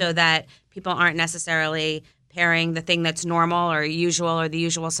process so that people aren't necessarily pairing the thing that's normal or usual or the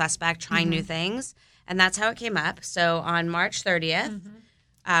usual suspect, trying new things. And that's how it came up. So on March 30th,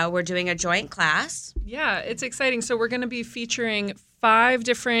 we're doing a joint class. Yeah, it's exciting. So we're going to be featuring 5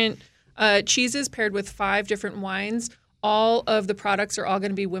 different cheeses paired with 5 different wines. All of the products are all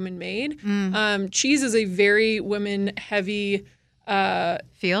going to be women-made. Cheese is a very women-heavy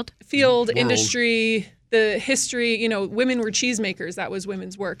field industry. The history, women were cheesemakers. That was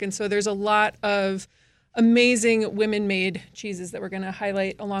women's work. And so there's a lot of amazing women-made cheeses that we're going to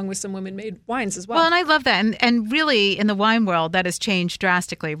highlight, along with some women-made wines as well. Well, and I love that. And really, in the wine world, that has changed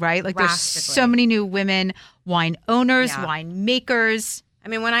drastically, right? Like there's so many new women wine owners, wine makers. I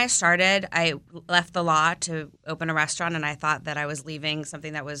mean, when I started, I left the law to open a restaurant, and I thought that I was leaving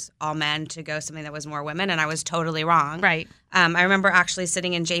something that was all men to go something that was more women, and I was totally wrong. Right. I remember actually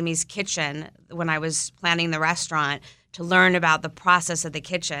sitting in Jamie's kitchen when I was planning the restaurant to learn about the process of the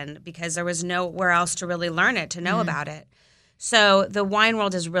kitchen, because there was nowhere else to really learn it, to know about it. So the wine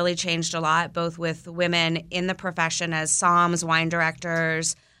world has really changed a lot, both with women in the profession as somms, wine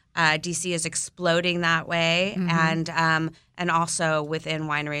directors. D.C. is exploding that way, and also within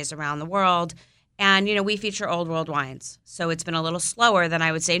wineries around the world. And, we feature old world wines. So it's been a little slower than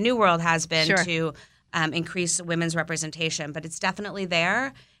I would say New World has been to increase women's representation. But it's definitely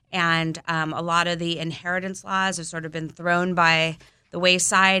there. And a lot of the inheritance laws have sort of been thrown by the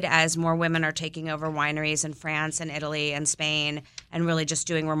wayside as more women are taking over wineries in France and Italy and Spain and really just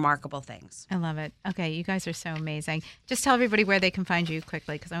doing remarkable things. I love it. Okay, you guys are so amazing. Just tell everybody where they can find you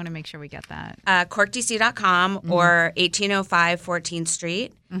quickly, because I want to make sure we get that. CorkDC.com or 1805 14th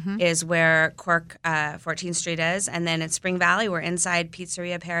Street is where Cork 14th Street is. And then at Spring Valley, we're inside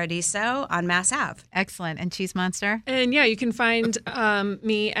Pizzeria Paradiso on Mass Ave. Excellent. And Cheesemonster? And yeah, you can find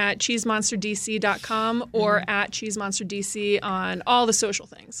me at CheesemonsterDC.com or at CheesemonsterDC on all the social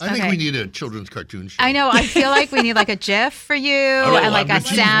things. I think we need a children's cartoon show. I know. I feel like we need like a GIF for you and like a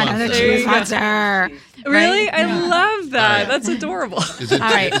sound of the Cheesemonster. Really? Right? I love that. That's adorable. Is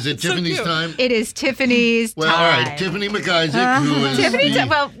it Tiffany's time? It is Tiffany's time. All right. Tiffany McIsaac, who is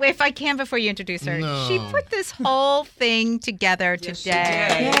well, if I can, before you introduce her, she put this whole thing together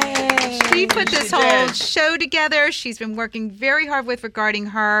today. She put this whole show together. She's been working very hard with Regarding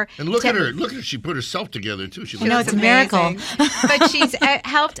Her. And look at her. Look at her. She put herself together, too. She it's a miracle. But she's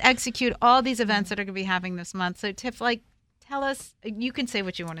helped execute all these events that are going to be happening this month. So, Tiff, tell us, you can say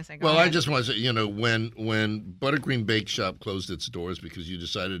what you want to say. Go ahead. I just want to say, when Buttercream Bake Shop closed its doors because you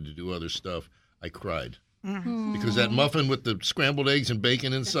decided to do other stuff, I cried. Because that muffin with the scrambled eggs and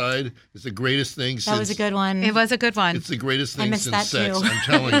bacon inside is the greatest thing since... That was a good one. It was a good one. It's the greatest thing since sex. Too. I'm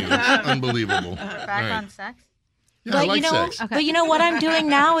telling you. It's unbelievable. Back on sex? Yeah, I like sex. Okay. But what I'm doing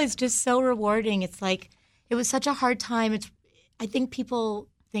now is just so rewarding. It's like, it was such a hard time. I think people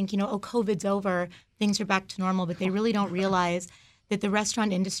think, COVID's over, things are back to normal, but they really don't realize that the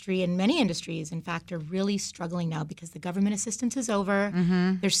restaurant industry and many industries, in fact, are really struggling now because the government assistance is over.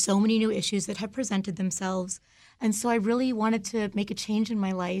 There's so many new issues that have presented themselves. And so I really wanted to make a change in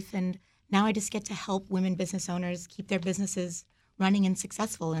my life. And now I just get to help women business owners keep their businesses running and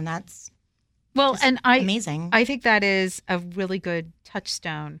successful. And that's amazing. I think that is a really good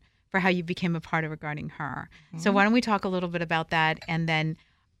touchstone for how you became a part of Regarding Her. So why don't we talk a little bit about that, and then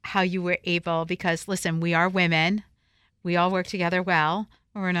how you were able, because listen, we are women. We all work together well.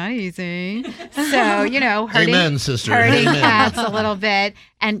 We're not easy. So, Amen, sister. hurting Amen. cats a little bit,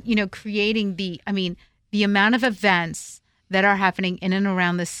 and, creating the amount of events that are happening in and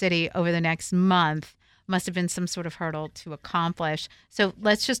around the city over the next month must have been some sort of hurdle to accomplish. So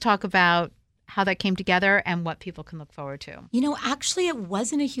let's just talk about how that came together and what people can look forward to. Actually, it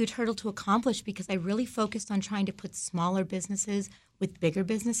wasn't a huge hurdle to accomplish because I really focused on trying to put smaller businesses with bigger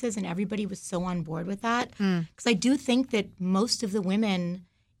businesses, and everybody was so on board with that. Because I do think that most of the women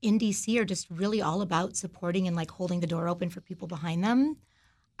in D.C. are just really all about supporting and holding the door open for people behind them.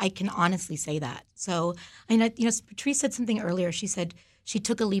 I can honestly say that. So, I know, Patrice said something earlier. She said she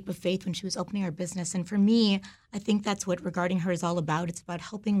took a leap of faith when she was opening her business. And for me, I think that's what Regarding Her is all about. It's about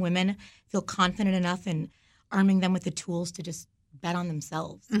helping women feel confident enough and arming them with the tools to just bet on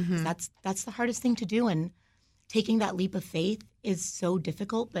themselves. Mm-hmm. That's the hardest thing to do. And taking that leap of faith is so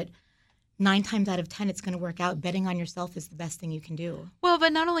difficult, but 9 times out of 10, it's going to work out. Betting on yourself is the best thing you can do. Well,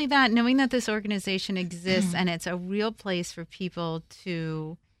 but not only that, knowing that this organization exists and it's a real place for people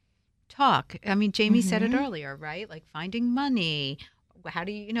to talk. I mean, Jamie said it earlier, right? Like finding money, how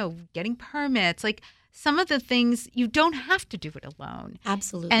do you, getting permits, like some of the things you don't have to do it alone.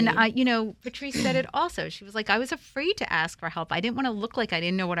 Absolutely. And Patrice said it also. She was like, I was afraid to ask for help. I didn't want to look like I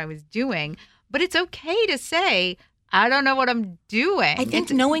didn't know what I was doing, but it's okay to say, I don't know what I'm doing. I think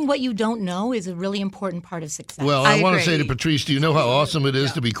knowing what you don't know is a really important part of success. Well, I want to agree. say to Patrice, do you know how awesome it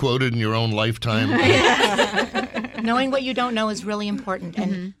is to be quoted in your own lifetime? Knowing what you don't know is really important.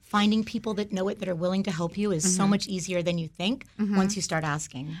 And finding people that know it that are willing to help you is so much easier than you think once you start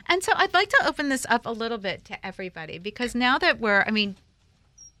asking. And so I'd like to open this up a little bit to everybody because now that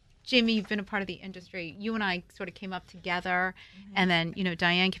Jamie, you've been a part of the industry. You and I sort of came up together, and then,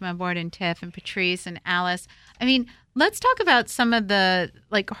 Diane came on board, and Tiff, and Patrice, and Alice. I mean, let's talk about some of the,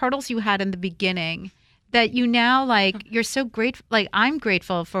 hurdles you had in the beginning that you now, you're so grateful. I'm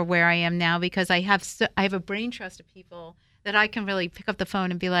grateful for where I am now because I have a brain trust of people that I can really pick up the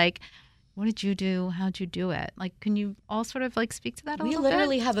phone and be like, what did you do? How'd you do it? Can you all sort of speak to that a little bit? We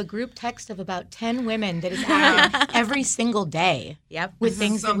literally have a group text of about 10 women that is active every single day with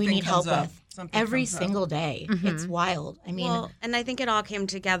things that we need help with. Every single day. It's wild. I mean, and I think it all came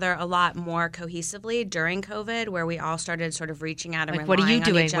together a lot more cohesively during COVID, where we all started sort of reaching out and relying what are you on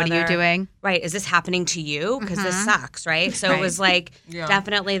doing? each What other. are you doing? Right. Is this happening to you? Because this sucks, right? So it was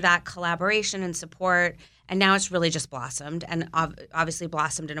definitely that collaboration and support. And now it's really just blossomed, and obviously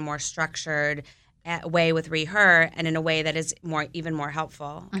blossomed in a more structured way with Her, and in a way that is even more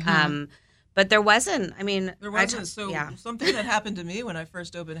helpful. But there wasn't. Something that happened to me when I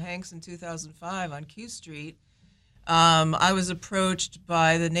first opened Hank's in 2005 on Q Street. I was approached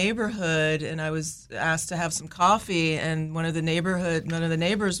by the neighborhood, and I was asked to have some coffee. And one of the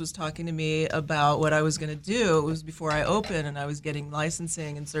neighbors was talking to me about what I was going to do. It was before I opened, and I was getting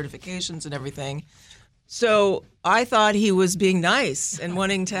licensing and certifications and everything. So I thought he was being nice and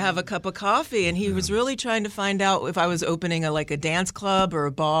wanting to have a cup of coffee, and he was really trying to find out if I was opening a dance club or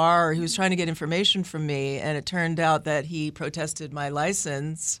a bar, or he was trying to get information from me, and it turned out that he protested my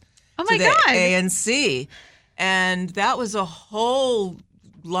license to the ANC. And that was a whole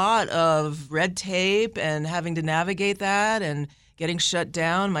lot of red tape and having to navigate that and getting shut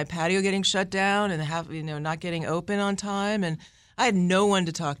down, my patio getting shut down and not getting open on time. And I had no one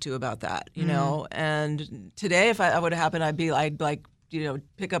to talk to about that, And today, if I would have happened, I'd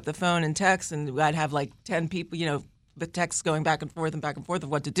pick up the phone and text, and I'd have 10 people, the texts going back and forth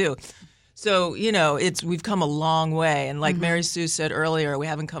of what to do. So, we've come a long way. And like Mary Sue said earlier, we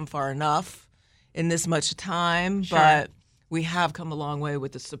haven't come far enough in this much time, but we have come a long way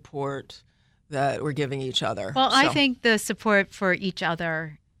with the support that we're giving each other. Well, I think the support for each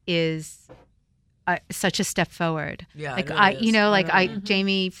other is such a step forward. Yeah,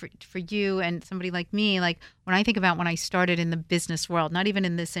 Jamie, for you and somebody like me, when I think about when I started in the business world, not even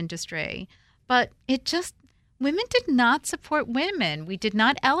in this industry, but women did not support women. We did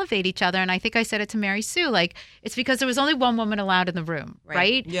not elevate each other. And I think I said it to Mary Sue, it's because there was only one woman allowed in the room,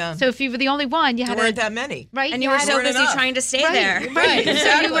 right? Yeah. So if you were the only one, you had there weren't that many. Right. And you were so busy trying to stay there. Right.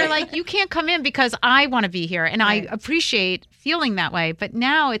 So you were you can't come in because I want to be here. And I appreciate feeling that way. But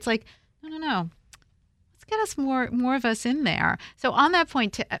now it's no. Get us more of us in there. So on that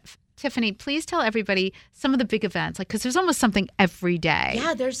point, Tiffany, please tell everybody some of the big events, because there's almost something every day.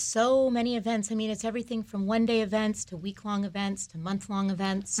 Yeah, there's so many events. I mean, it's everything from one-day events to week-long events to month-long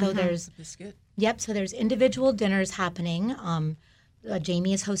events. So there's biscuit. Yep. So there's individual dinners happening.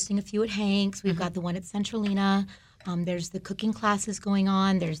 Jamie is hosting a few at Hank's. We've got the one at Centralina. There's the cooking classes going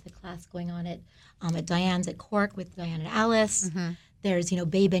on. There's the class going on at Diane's at Cork with Diane and Alice. There's,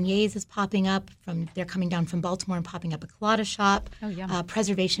 Bay Beignets is popping up they're coming down from Baltimore and popping up a colada shop. Oh, yeah.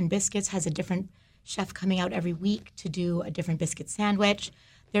 Preservation Biscuits has a different chef coming out every week to do a different biscuit sandwich.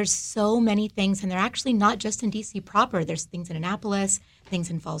 There's so many things, and they're actually not just in D.C. proper. There's things in Annapolis,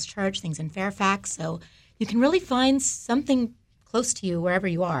 things in Falls Church, things in Fairfax. So you can really find something close to you wherever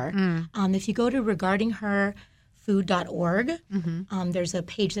you are. If you go to regardingherfood.org, there's a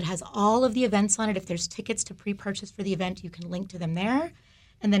page that has all of the events on it. If there's tickets to pre-purchase for the event, you can link to them there.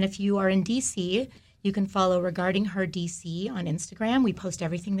 And then if you are in D.C., you can follow Regarding Her DC on Instagram. We post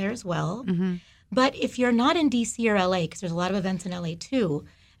everything there as well. But if you're not in D.C. or L.A., because there's a lot of events in L.A. too,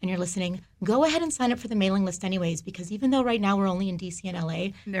 and you're listening, go ahead and sign up for the mailing list anyways, because even though right now we're only in DC and LA,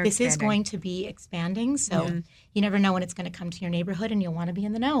 this is going to be expanding. So you never know when it's going to come to your neighborhood, and you'll want to be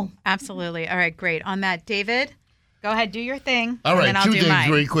in the know. Absolutely. All right, great. On that, David, go ahead, do your thing. All right, and then I'll two do things mine.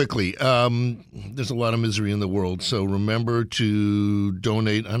 very quickly. There's a lot of misery in the world, so remember to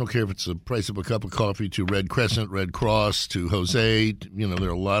donate. I don't care if it's the price of a cup of coffee, to Red Crescent, Red Cross, to Jose. You know, there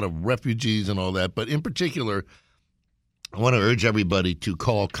are a lot of refugees and all that. But in particular, I want to urge everybody to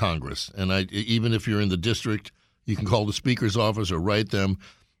call Congress. And even if you're in the district, you can call the Speaker's office or write them.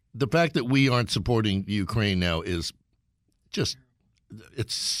 The fact that we aren't supporting Ukraine now is just,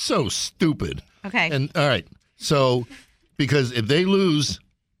 it's so stupid. Okay. And all right. So, because if they lose,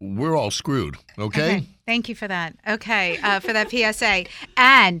 we're all screwed, okay? Thank you for that. Okay, for that PSA.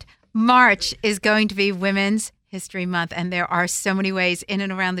 And March is going to be Women's History Month, and there are so many ways in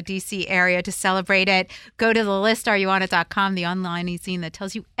and around the D.C. area to celebrate it. Go to thelistareyouonit.com, the online e-zine that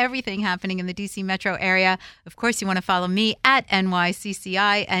tells you everything happening in the D.C. metro area. Of course, you want to follow me at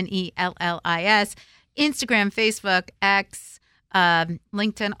NYCCINELLIS, Instagram, Facebook, X,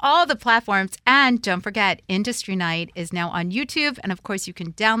 LinkedIn, all the platforms. And don't forget, Industry Night is now on YouTube. And of course, you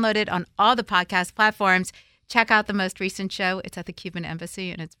can download it on all the podcast platforms. Check out the most recent show. It's at the Cuban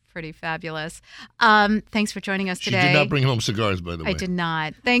Embassy, and it's pretty fabulous. Thanks for joining us today. She did not bring home cigars, by the way. I did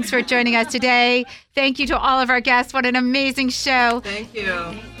not. Thanks for joining us today. Thank you to all of our guests. What an amazing show. Thank you.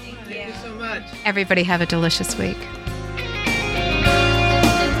 Thank you so much. Everybody have a delicious week.